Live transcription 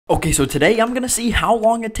Okay, so today I'm gonna see how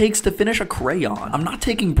long it takes to finish a crayon. I'm not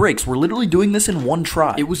taking breaks, we're literally doing this in one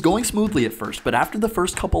try. It was going smoothly at first, but after the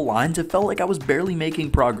first couple lines, it felt like I was barely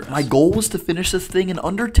making progress. My goal was to finish this thing in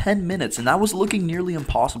under 10 minutes, and that was looking nearly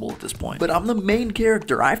impossible at this point. But I'm the main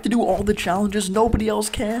character, I have to do all the challenges nobody else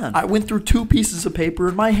can. I went through 2 pieces of paper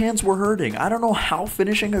and my hands were hurting. I don't know how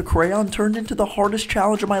finishing a crayon turned into the hardest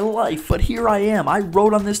challenge of my life, but here I am. I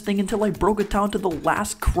wrote on this thing until I broke it down to the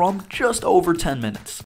last crumb, just over 10 minutes.